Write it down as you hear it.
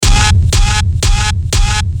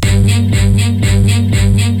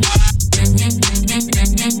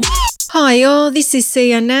Hi y'all, this is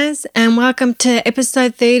Sia Naz and welcome to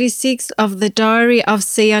episode 36 of The Diary of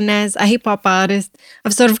Sia Naz, a hip hop artist.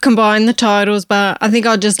 I've sort of combined the titles, but I think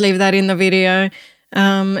I'll just leave that in the video.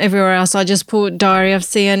 Everywhere else I just put Diary of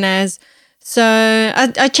Sia Naz. So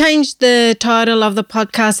I changed the title of the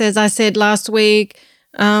podcast as I said last week.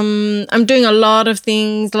 I'm doing a lot of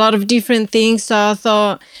things, a lot of different things, so I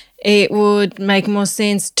thought it would make more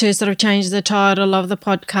sense to sort of change the title of the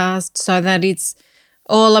podcast so that it's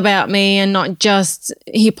all about me and not just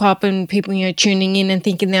hip hop and people, tuning in and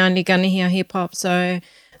thinking they're only going to hear hip hop. So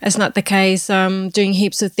that's not the case. I'm doing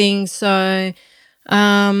heaps of things. So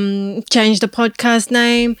changed the podcast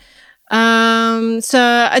name.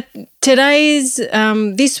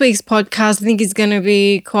 This week's podcast, I think is going to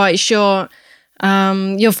be quite short.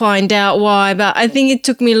 You'll find out why, but I think it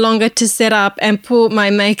took me longer to set up and put my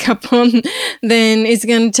makeup on than it's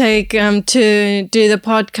going to take to do the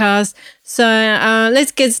podcast. So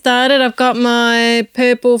let's get started. I've got my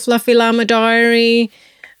purple fluffy llama diary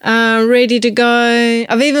ready to go.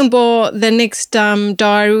 I've even bought the next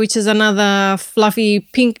diary, which is another fluffy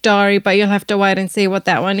pink diary, but you'll have to wait and see what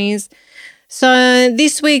that one is. So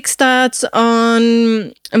this week starts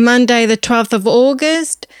on Monday, the 12th of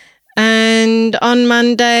August. And on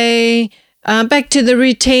Monday, back to the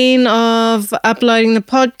routine of uploading the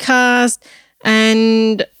podcast.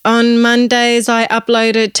 And on Mondays, I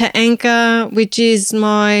upload it to Anchor, which is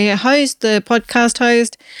my host, the podcast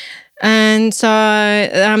host. And so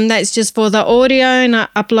that's just for the audio, and I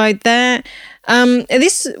upload that.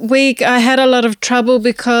 This week, I had a lot of trouble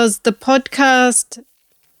because the podcast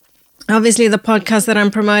that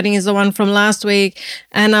I'm promoting is the one from last week,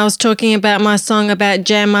 and I was talking about my song about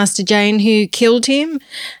Jam Master Jane who killed him,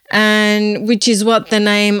 and which is what the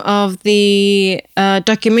name of the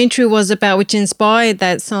documentary was about, which inspired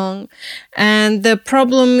that song. And the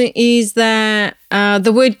problem is that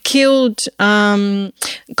the word killed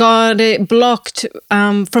got it blocked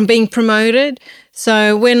from being promoted.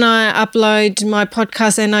 So when I upload my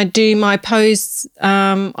podcast and I do my posts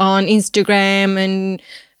on Instagram and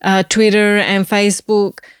Twitter and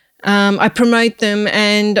Facebook, I promote them,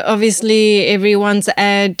 and obviously everyone's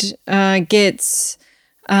ad gets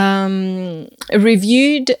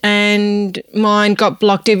reviewed, and mine got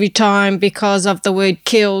blocked every time because of the word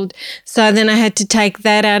killed. So then I had to take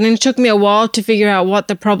that out, and it took me a while to figure out what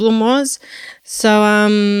the problem was. So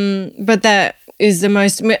but that is the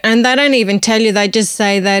most, and they don't even tell you, they just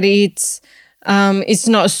say that it's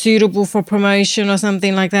not suitable for promotion or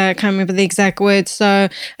something like that. I can't remember the exact words. So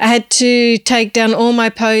I had to take down all my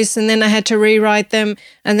posts, and then I had to rewrite them,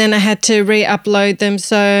 and then I had to re-upload them.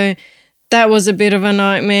 So that was a bit of a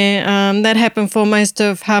nightmare. That happened for most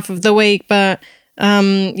of half of the week, but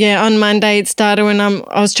on Monday it started when I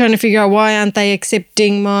was trying to figure out why aren't they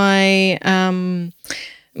accepting my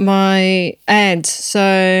my ads.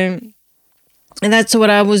 So that's what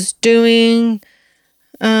I was doing.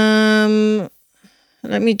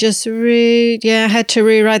 Let me just read. Yeah, I had to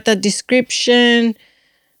rewrite the description.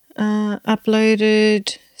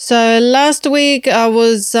 Uploaded. So last week I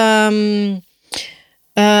was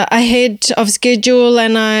ahead of schedule,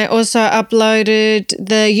 and I also uploaded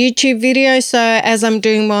the YouTube video. So as I'm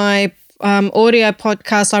doing my audio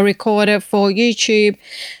podcast, I record it for YouTube,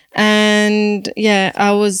 and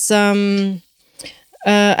I was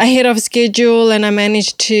ahead of schedule, and I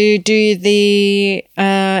managed to do the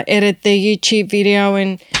edit the YouTube video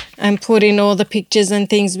and put in all the pictures and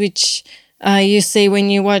things which you see when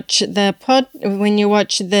you watch the podcast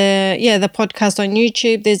on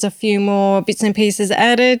YouTube. There's a few more bits and pieces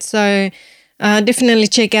added, so definitely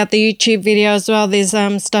check out the YouTube video as well. There's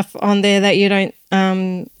stuff on there that you don't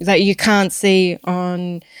that you can't see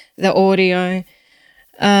on the audio.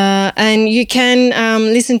 And you can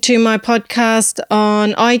listen to my podcast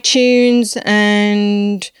on iTunes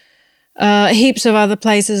and heaps of other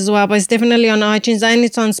places as well, but it's definitely on iTunes, and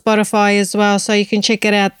it's on Spotify as well, so you can check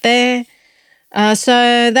it out there.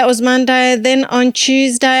 So that was Monday. Then on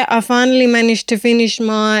Tuesday, I finally managed to finish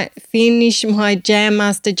my Jam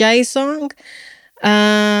Master Jay song.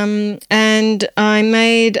 And I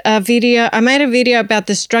made a video about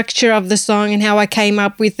the structure of the song and how I came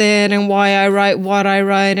up with it and why I wrote what I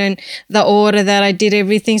wrote and the order that I did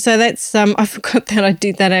everything. So that's I forgot that I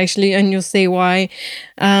did that actually, and you'll see why.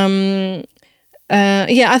 I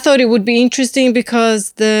thought it would be interesting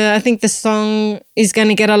because I think the song is going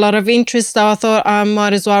to get a lot of interest. So I thought I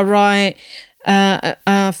might as well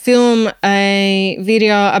film a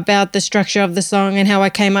video about the structure of the song and how I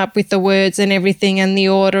came up with the words and everything and the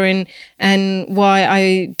order and why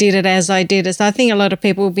I did it as I did it. So I think a lot of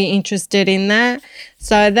people will be interested in that.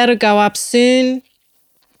 So that'll go up soon.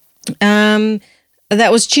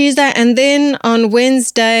 that was Tuesday. And then on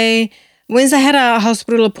Wednesday, I had a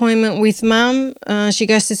hospital appointment with Mum. She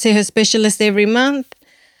goes to see her specialist every month.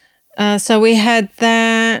 So we had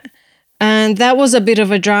that. And that was a bit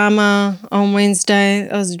of a drama on Wednesday.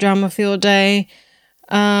 It was a drama-filled day.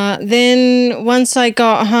 Then once I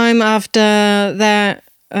got home after that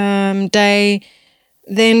day,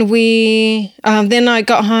 then I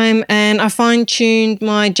got home and I fine-tuned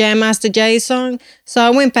my Jam Master Jay song. So I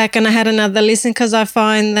went back and I had another listen because I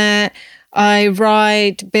find that I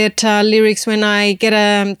write better lyrics when I get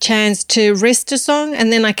a chance to rest a song,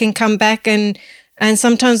 and then I can come back and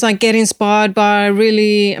sometimes I get inspired by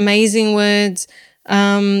really amazing words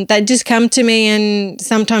that just come to me, and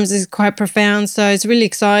sometimes it's quite profound. So it's really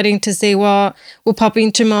exciting to see what will pop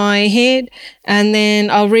into my head, and then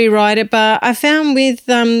I'll rewrite it. But I found with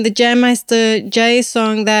the Jam Master Jay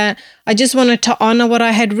song that I just wanted to honor what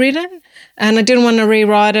I had written, and I didn't want to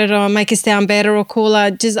rewrite it or make it sound better or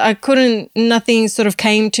cooler. Nothing sort of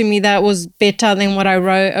came to me that was better than what I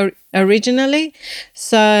wrote originally.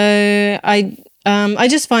 So I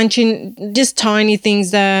just fine-tune just tiny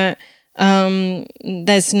things that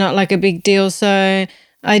that's not like a big deal. So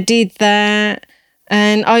I did that.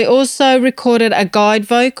 And I also recorded a guide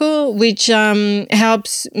vocal, which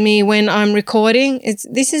helps me when I'm recording.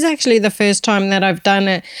 This is actually the first time that I've done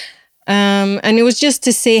it. And it was just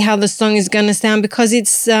to see how the song is going to sound, because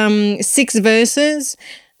it's 6 verses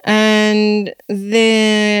and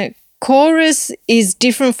the chorus is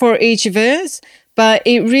different for each verse, but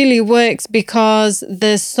it really works because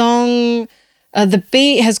the song, the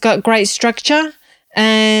beat has got great structure,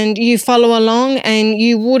 and you follow along and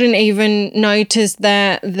you wouldn't even notice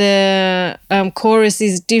that the chorus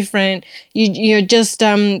is different. You're just,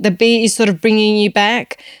 the beat is sort of bringing you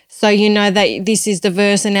back. So you know that this is the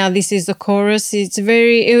verse and now this is the chorus. It's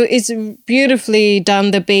beautifully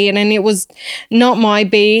done, the beat, and it was not my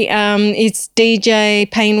beat. It's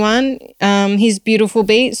DJ Pain One, his beautiful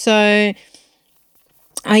beat. So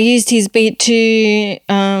I used his beat to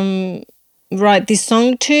write this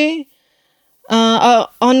song to.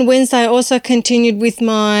 On Wednesday, I also continued with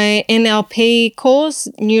my NLP course,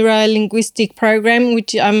 Neuro Linguistic Program,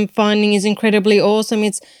 which I'm finding is incredibly awesome.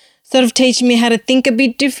 It's sort of teaching me how to think a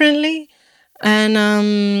bit differently,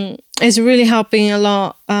 and it's really helping a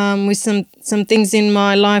lot with some things in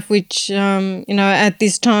my life, which at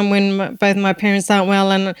this time when both my parents aren't well,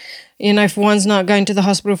 and if one's not going to the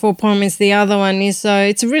hospital for appointments, the other one is. So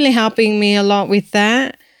it's really helping me a lot with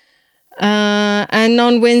that. And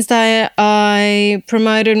on Wednesday, I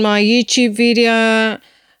promoted my YouTube video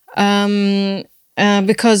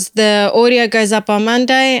because the audio goes up on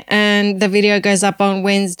Monday and the video goes up on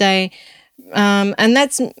Wednesday. And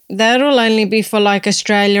that'll only be for like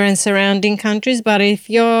Australia and surrounding countries. But if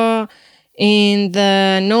you're in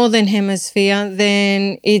the Northern Hemisphere,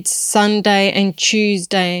 then it's Sunday and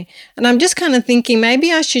Tuesday. And I'm just kind of thinking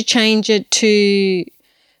maybe I should change it to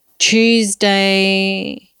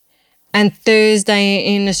Tuesday and Thursday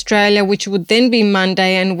in Australia, which would then be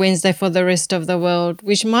Monday and Wednesday for the rest of the world,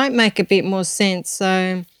 which might make a bit more sense.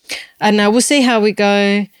 So I don't know, we'll see how we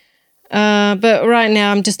go. But right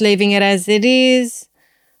now I'm just leaving it as it is.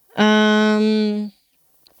 Oh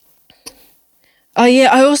yeah,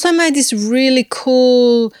 I also made this really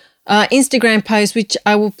cool Instagram post, which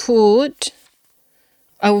I will put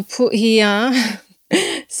here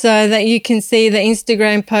so that you can see the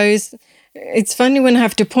Instagram post. It's funny when I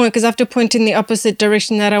have to point, because I have to point in the opposite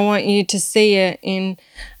direction that I want you to see it in.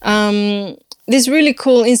 This really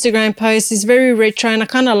cool Instagram post is very retro, and I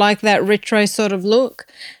kind of like that retro sort of look.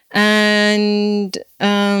 And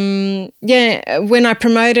when I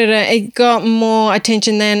promoted it, it got more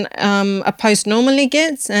attention than a post normally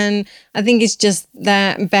gets. And I think it's just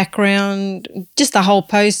that background, just the whole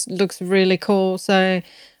post looks really cool. So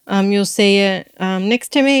you'll see it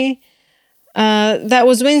next to me. That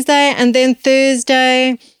was Wednesday. And then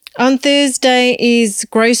Thursday. On Thursday is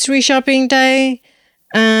grocery shopping day,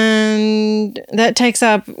 and that takes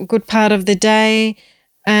up a good part of the day.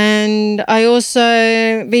 And I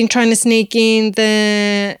also been trying to sneak in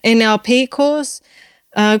the NLP course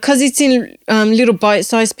because it's in little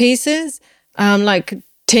bite-sized pieces, like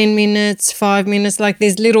 10 minutes, 5 minutes, like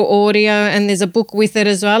there's little audio and there's a book with it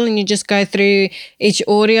as well, and you just go through each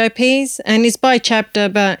audio piece, and it's by chapter,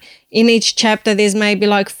 but in each chapter there's maybe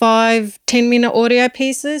like 5 10-minute audio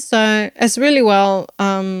pieces. So it's really well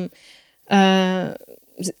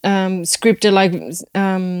scripted, like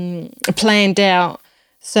planned out,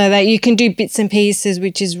 so that you can do bits and pieces,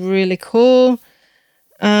 which is really cool.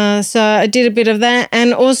 So I did a bit of that.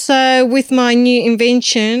 And also with my new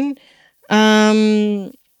invention,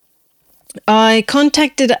 I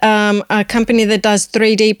contacted a company that does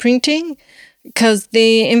 3D printing because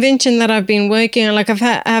the invention that I've been working on, like I've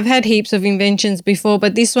had heaps of inventions before,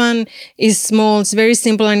 but this one is small. It's very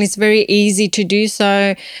simple and it's very easy to do.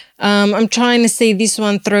 So I'm trying to see this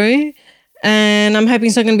one through, and I'm hoping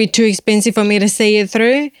it's not going to be too expensive for me to see it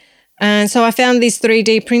through. And so I found this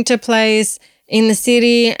 3D printer place in the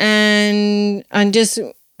city, and I'm just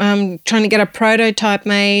trying to get a prototype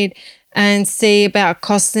made and see about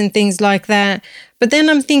costs and things like that. But then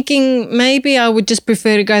I'm thinking maybe I would just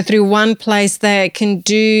prefer to go through one place that can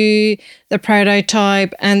do the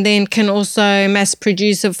prototype and then can also mass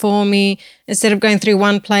produce it for me instead of going through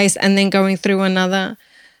one place and then going through another.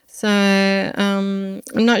 So I'm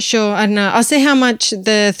not sure. I don't know. I'll see how much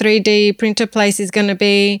the 3D printer place is going to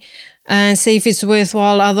be and see if it's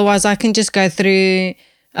worthwhile. Otherwise, I can just go through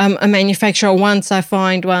a manufacturer once I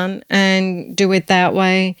find one and do it that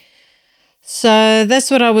way. So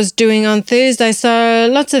that's what I was doing on Thursday. So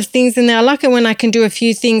lots of things in there. I like it when I can do a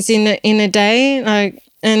few things in a day.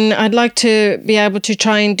 And I'd like to be able to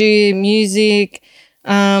try and do music,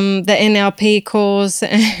 the NLP course,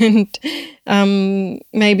 and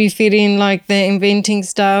maybe fit in like the inventing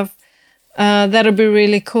stuff. That'll be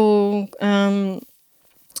really cool. And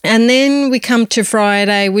then we come to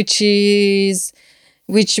Friday, which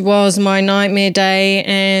was my nightmare day,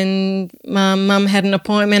 and my mum had an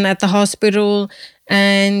appointment at the hospital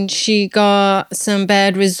and she got some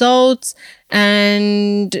bad results.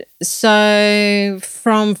 And so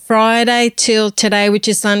from Friday till today, which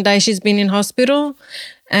is Sunday, she's been in hospital,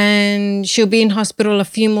 and she'll be in hospital a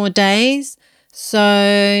few more days.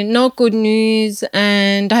 So not good news,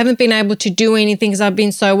 and I haven't been able to do anything because I've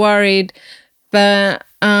been so worried. But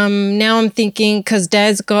now I'm thinking, because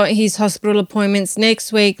Dad's got his hospital appointments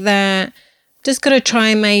next week, that just got to try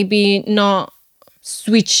and maybe not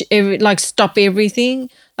stop everything,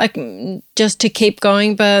 just to keep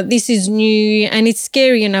going. But this is new and it's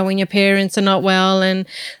scary, when your parents are not well and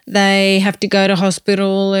they have to go to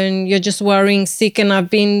hospital and you're just worrying sick. And I've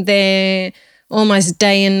been there almost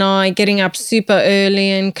day and night, getting up super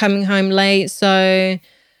early and coming home late. So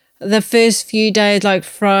the first few days, like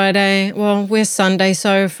Friday, well, we're Sunday,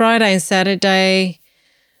 so Friday and Saturday,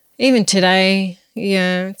 even today,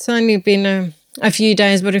 it's only been a few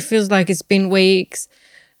days, but it feels like it's been weeks.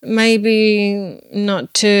 Maybe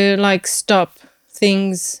not to stop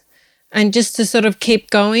things and just to sort of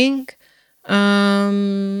keep going. But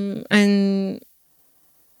I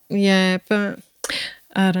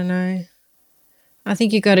don't know. I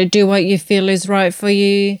think you got to do what you feel is right for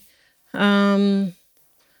you.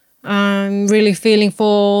 I'm really feeling for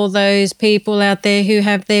all those people out there who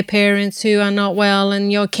have their parents who are not well,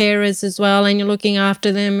 and your carers as well, and you're looking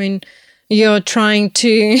after them and you're trying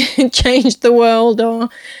to change the world, or,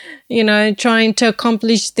 trying to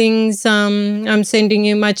accomplish things. I'm sending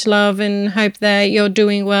you much love and hope that you're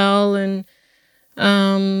doing well and,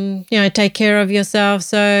 take care of yourself.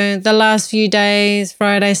 So the last few days,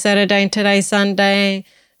 Friday, Saturday, and today, Sunday,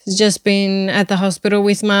 just been at the hospital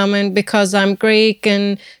with Mum, and because I'm Greek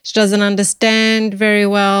and she doesn't understand very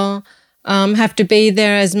well, have to be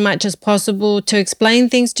there as much as possible to explain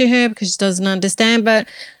things to her because she doesn't understand. But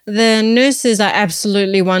the nurses are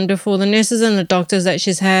absolutely wonderful. The nurses and the doctors that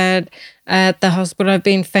she's had at the hospital have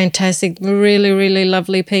been fantastic, really, really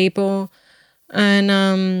lovely people.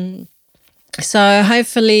 And so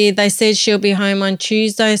hopefully they said she'll be home on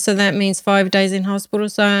Tuesday, so that means 5 days in hospital.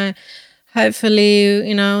 So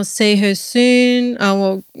hopefully, I'll see her soon. I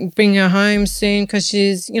will bring her home soon because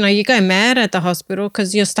she's, you go mad at the hospital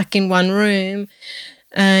because you're stuck in one room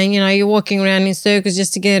and, you're walking around in circles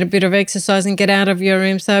just to get a bit of exercise and get out of your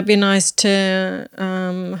room. So it'd be nice to,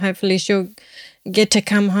 hopefully she'll get to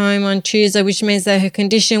come home on Tuesday, which means that her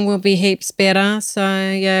condition will be heaps better. So,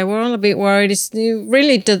 we're all a bit worried.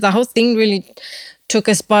 The whole thing really took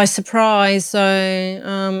us by surprise. So,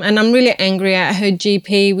 and I'm really angry at her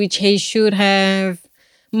GP, which he should have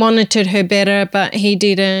monitored her better, but he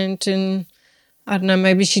didn't. And I don't know,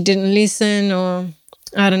 maybe she didn't listen, or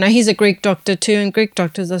I don't know. He's a Greek doctor too, and Greek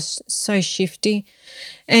doctors are so shifty.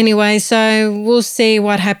 Anyway, so we'll see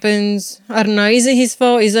what happens. I don't know. Is it his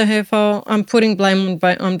fault? Is it her fault? I'm putting blame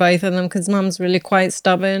on both of them because Mum's really quite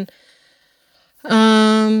stubborn.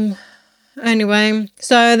 Anyway,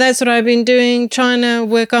 so that's what I've been doing, trying to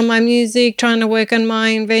work on my music, trying to work on my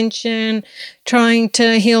invention, trying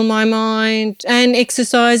to heal my mind, and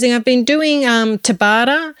exercising. I've been doing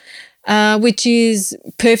Tabata, which is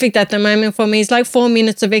perfect at the moment for me. It's like 4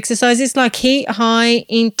 minutes of exercise. It's like heat, high,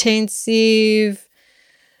 intensive,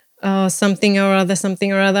 something or other.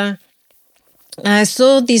 I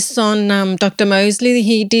saw this on Dr. Mosley.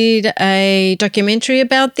 He did a documentary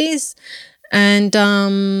about this, and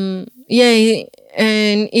and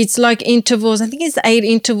it's like intervals. I think it's 8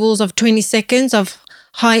 intervals of 20 seconds of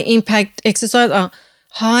high impact exercise.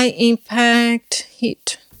 High impact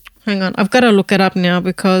hit. Hang on, I've got to look it up now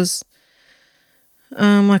because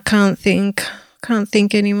I can't think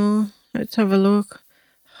anymore. Let's have a look.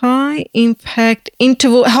 High impact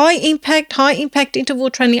interval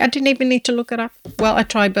training. I didn't even need to look it up. Well, I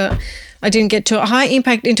tried, but I didn't get to it. High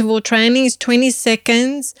impact interval training is 20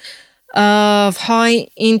 seconds of high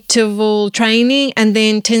interval training and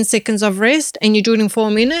then 10 seconds of rest, and you do it in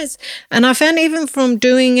 4 minutes. And I found even from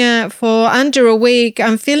doing it for under a week,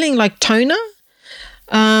 I'm feeling like toner.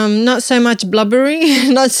 Not so much blubbery,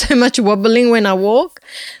 not so much wobbling when I walk.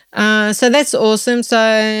 So that's awesome. So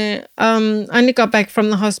I only got back from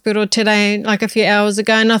the hospital today, like a few hours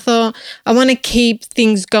ago, and I thought I want to keep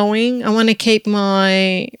things going. I want to keep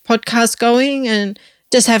my podcast going and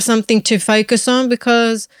just have something to focus on,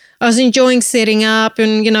 because I was enjoying setting up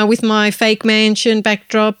and, with my fake mansion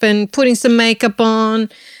backdrop and putting some makeup on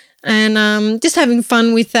and just having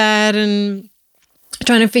fun with that and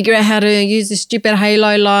trying to figure out how to use this stupid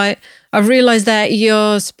halo light. I've realised that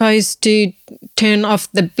you're supposed to turn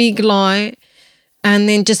off the big light and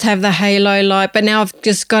then just have the halo light. But now I've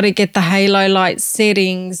just got to get the halo light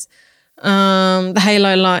settings. The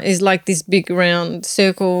halo light is like this big round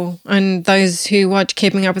circle. And those who watch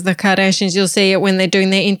Keeping Up with the Kardashians, you'll see it when they're doing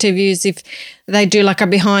their interviews. If they do like a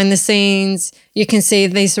behind the scenes, you can see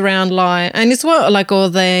this round light. And it's what like all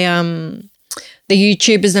the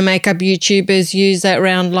YouTubers, the makeup YouTubers use that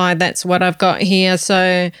round light. That's what I've got here.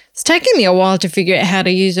 So it's taken me a while to figure out how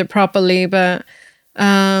to use it properly, but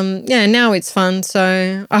now it's fun.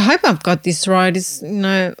 So I hope I've got this right. It's,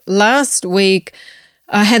 last week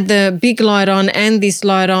I had the big light on and this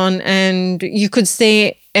light on, and you could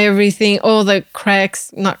see everything, all the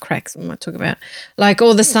not cracks, what am I talking about? Like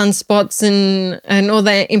all the sunspots and all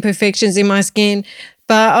the imperfections in my skin.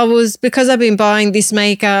 But because I've been buying this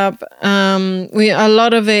makeup, a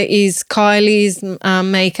lot of it is Kylie's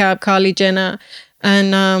makeup, Kylie Jenner,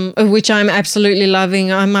 and which I'm absolutely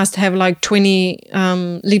loving. I must have like 20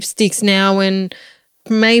 lipsticks now and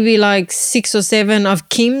maybe like 6 or 7 of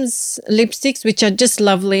Kim's lipsticks, which are just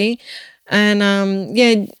lovely. And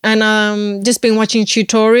just been watching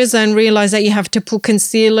tutorials and realized that you have to put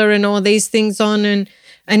concealer and all these things on. And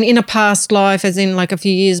in a past life, as in like a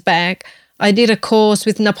few years back, I did a course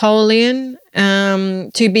with Napoleon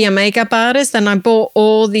to be a makeup artist, and I bought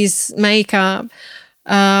all this makeup.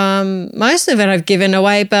 Most of it I've given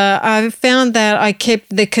away, but I found that I kept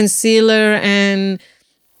the concealer and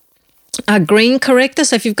a green corrector.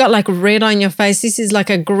 So if you've got like red on your face, this is like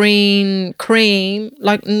a green cream,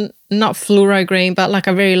 like not fluoro green, but like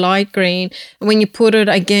a very light green. And when you put it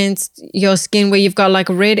against your skin where you've got like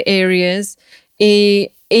red areas,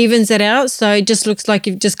 it evens it out, so it just looks like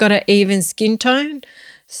you've just got an even skin tone.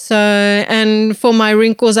 So, and for my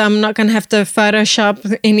wrinkles, I'm not going to have to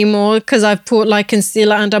Photoshop anymore because I've put like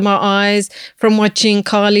concealer under my eyes from watching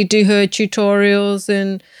Kylie do her tutorials.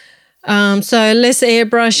 And so less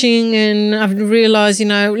airbrushing, and I've realised,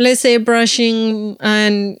 less airbrushing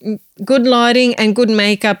and good lighting and good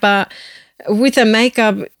makeup. But with a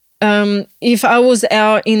makeup, if I was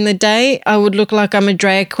out in the day, I would look like I'm a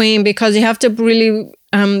drag queen, because you have to really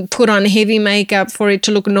put on heavy makeup for it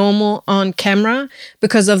to look normal on camera,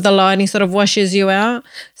 because of the lighting sort of washes you out.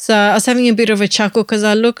 So I was having a bit of a chuckle because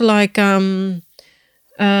I look like I'm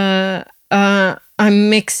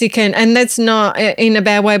Mexican, and that's not in a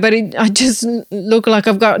bad way, but I just look like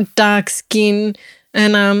I've got dark skin,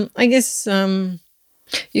 and I guess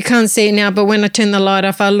you can't see it now, but when I turn the light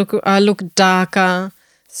off, I look darker.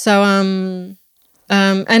 So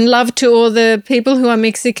and love to all the people who are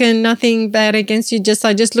Mexican. Nothing bad against you.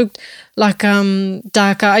 I just looked like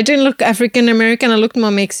darker. I didn't look African American. I looked more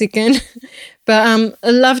Mexican. But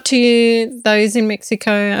love to those in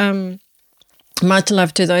Mexico. Much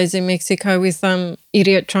love to those in Mexico with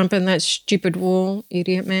idiot Trump and that stupid wall,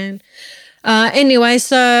 idiot man. Anyway,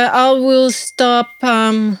 so I will stop.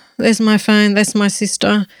 There's my phone. That's my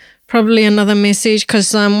sister. Probably another message,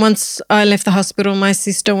 because once I left the hospital, my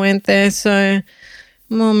sister went there. So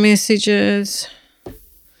more messages.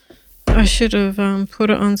 I should have put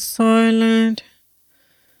it on silent.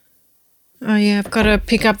 Oh, yeah, I've got to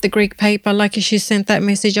pick up the Greek paper. Like if she sent that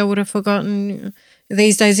message, I would have forgotten.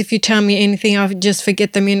 These days, if you tell me anything, I just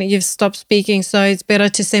forget the minute you've stopped speaking. So it's better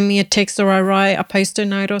to send me a text, or I write a post-it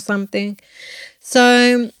note or something.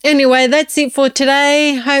 So anyway, that's it for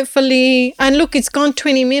today. Hopefully, and look, it's gone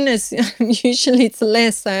 20 minutes. Usually it's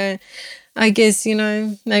less. So I guess,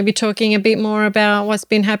 maybe talking a bit more about what's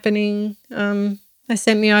been happening. They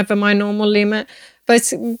sent me over my normal limit. But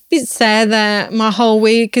it's a bit sad that my whole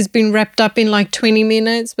week has been wrapped up in like 20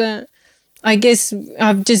 minutes. But I guess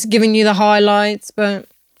I've just given you the highlights. But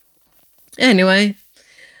anyway,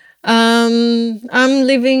 I'm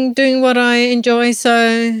doing what I enjoy.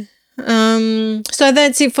 So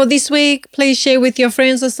that's it for this week. Please share with your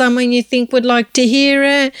friends or someone you think would like to hear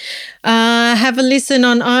it. Have a listen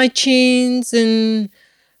on iTunes and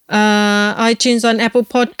iTunes, on Apple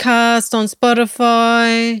Podcasts, on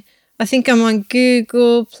Spotify. I think I'm on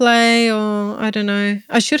Google Play, or I don't know.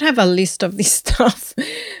 I should have a list of this stuff.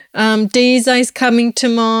 Deezer is coming to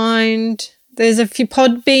mind. There's a few,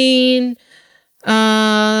 Podbean.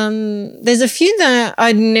 There's a few that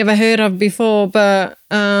I'd never heard of before, but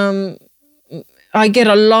I get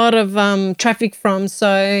a lot of traffic from.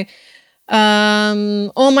 So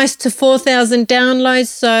almost to 4,000 downloads.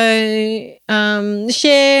 So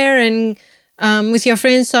share and with your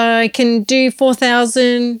friends, so I can do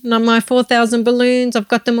 4,000, not my 4,000 balloons. I've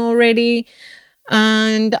got them already.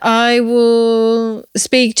 And I will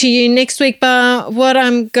speak to you next week. But what I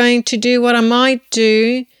might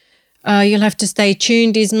do, you'll have to stay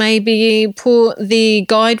tuned, is maybe put the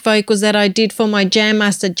guide vocals that I did for my Jam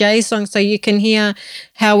Master J song so you can hear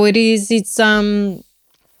how it is. It's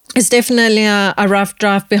definitely a rough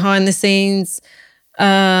draft behind the scenes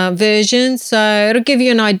version. So it'll give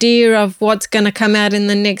you an idea of what's going to come out in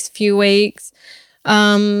the next few weeks.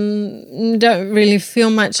 Don't really feel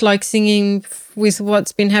much like singing with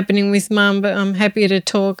what's been happening with Mum, but I'm happy to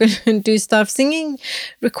talk and do stuff. Singing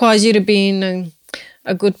requires you to be in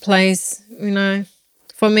a good place,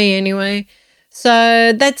 for me anyway.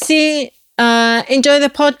 So that's it. Enjoy the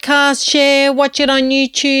podcast, share, watch it on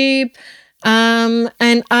YouTube.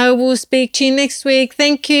 And I will speak to you next week.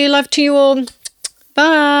 Thank you. Love to you all.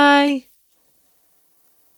 Bye.